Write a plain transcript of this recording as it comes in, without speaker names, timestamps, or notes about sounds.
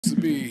To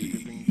be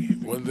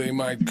what they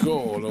might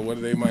call or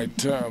what they might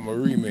term a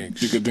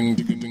remix,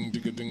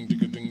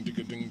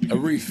 a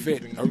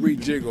refit, a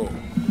rejiggle.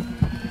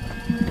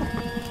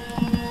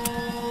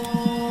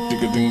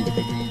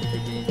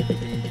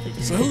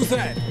 So who's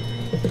that?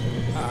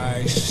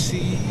 I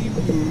see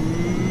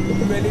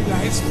many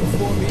lights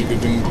before me.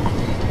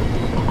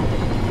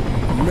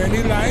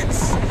 Many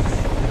lights.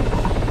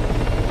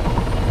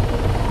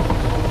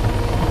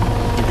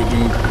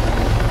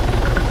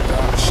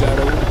 Dark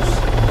shadows,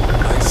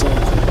 ice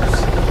uncles,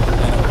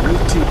 and a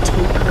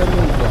multi-toot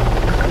maneuver.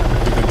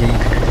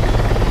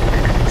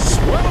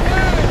 Swell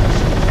edge!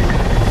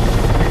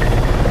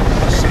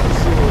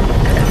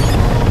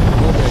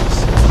 No bass.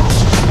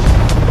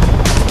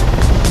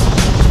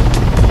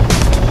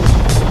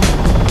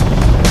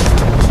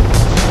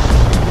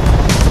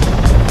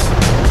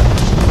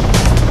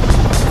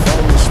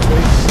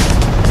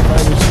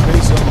 Find your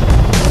space on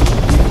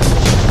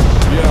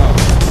yeah,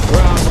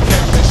 round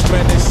chemist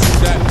menace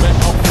that meant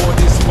up for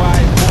this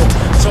fight war.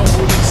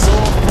 Totally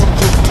soft from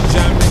Jookie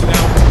jamming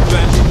now,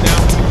 blending now,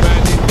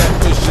 banding that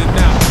vision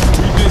now.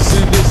 We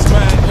dissing this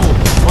man, oh,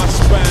 my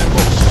span,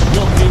 oh,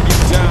 knocking you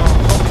down,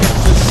 come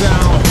catch the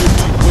sound,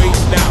 heavyweight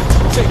now,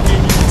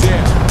 taking you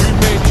there. We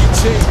made you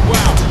take,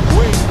 wow,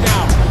 wait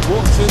now,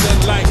 walk to the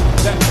light,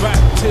 that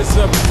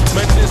baptism,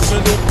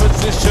 medicinal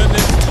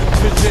positioning,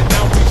 fidget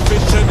now we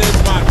fishing in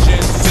my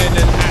ginseng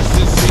and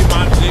acid, see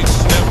my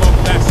jigs never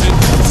flaccid.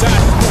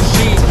 Sass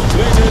machine,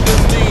 later the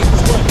lean,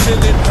 sweat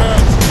till it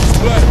hurts.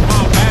 Split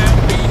my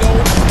bambino,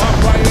 my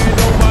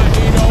Briano, my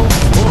Eno.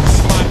 Hooks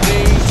my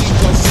daisy,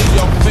 cause see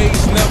your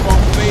face never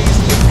phase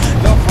me.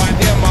 Love I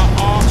hear my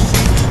RC,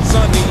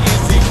 sunny,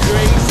 is he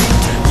crazy?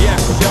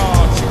 Yes,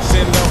 y'all, chicks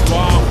in the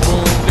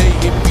bathroom, they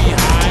hippie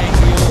high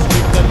heels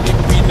with the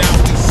lippy. Now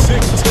we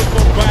sick to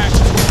the back.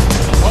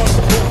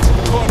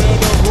 Uncooked, corner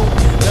the room,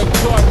 the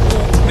cut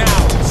room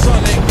now.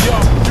 Sonic,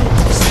 y'all, you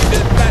see the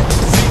light,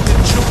 see the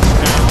truth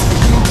now.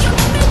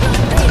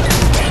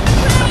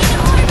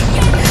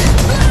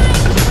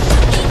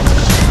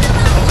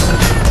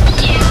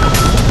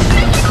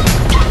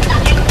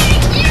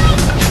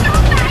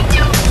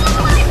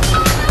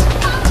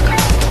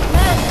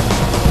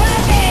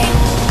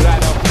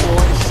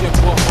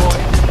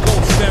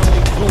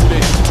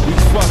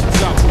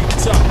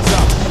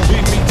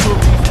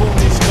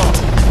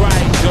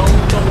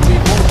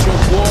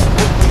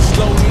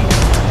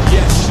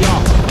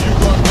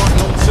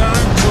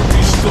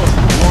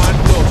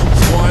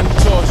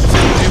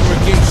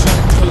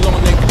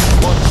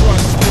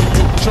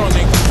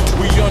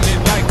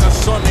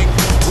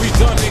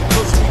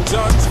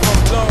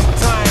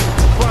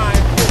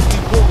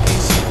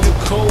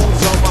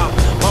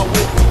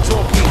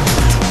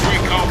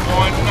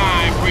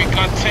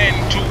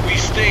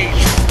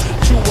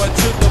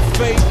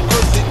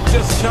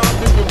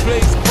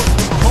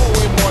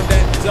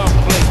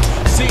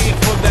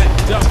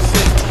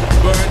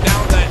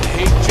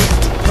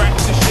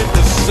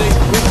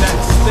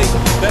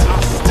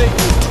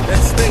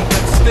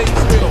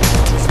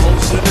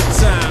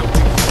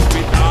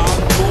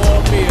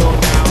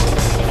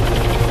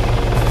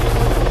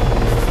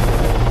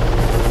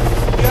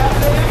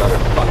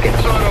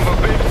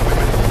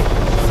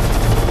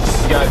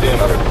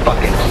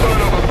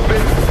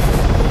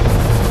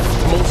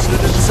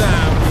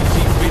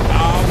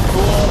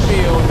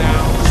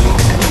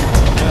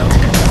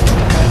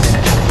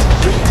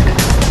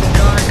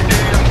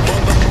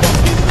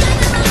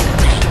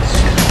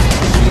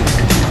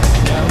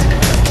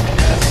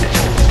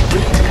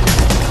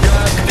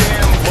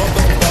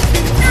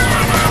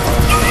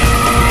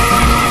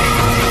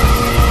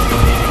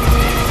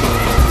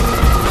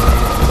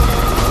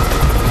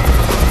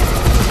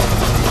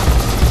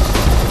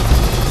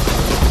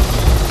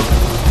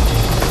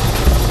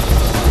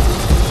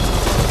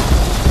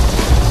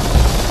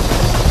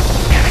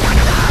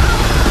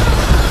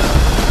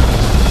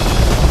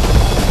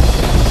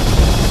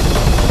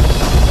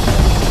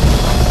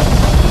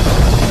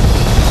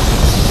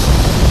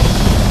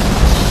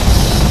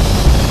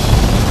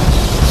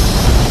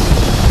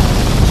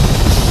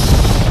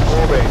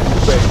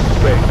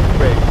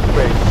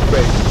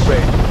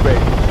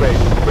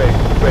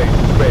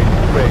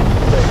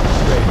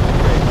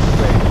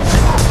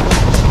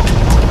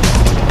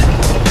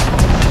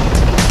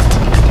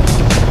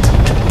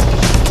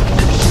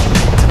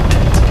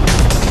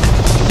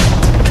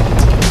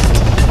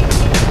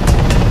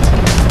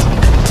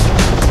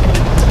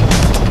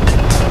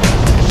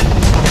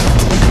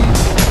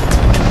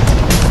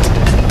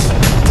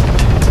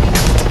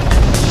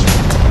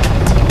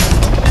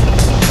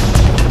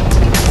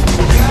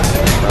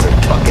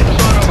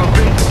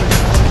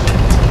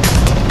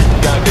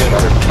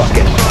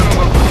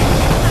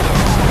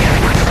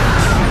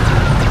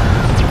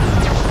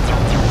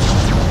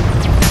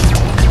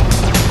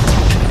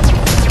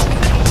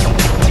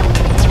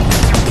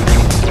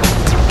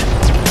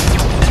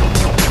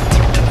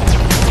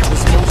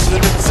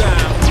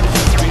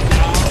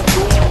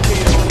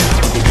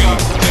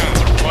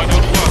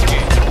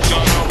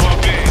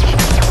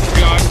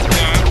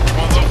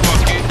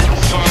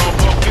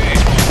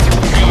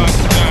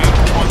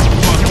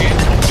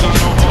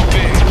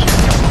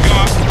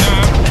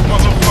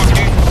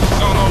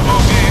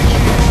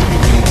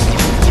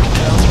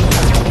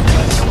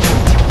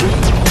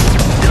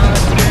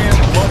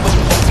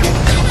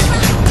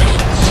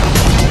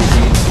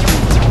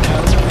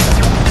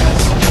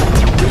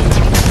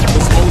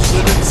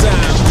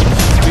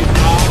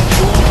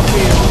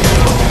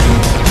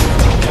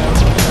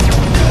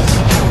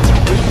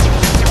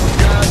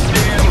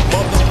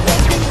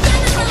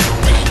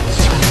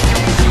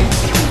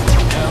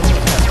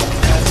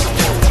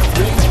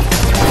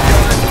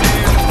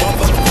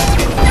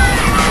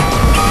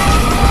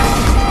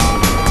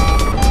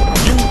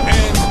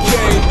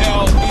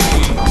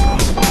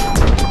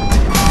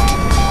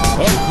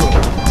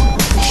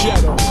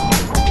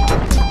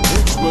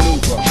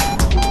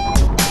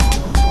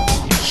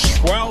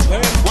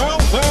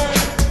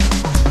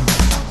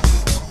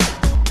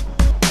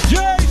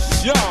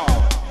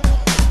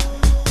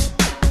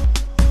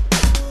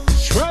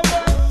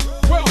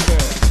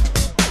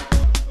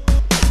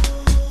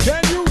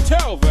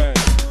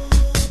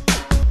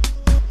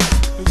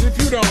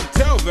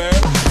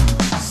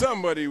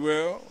 Somebody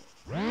will.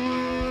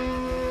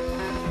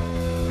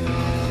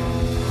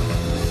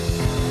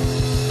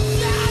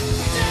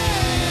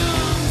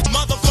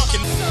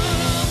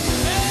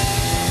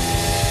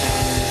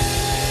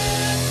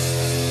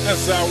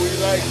 That's how we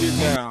like it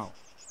now.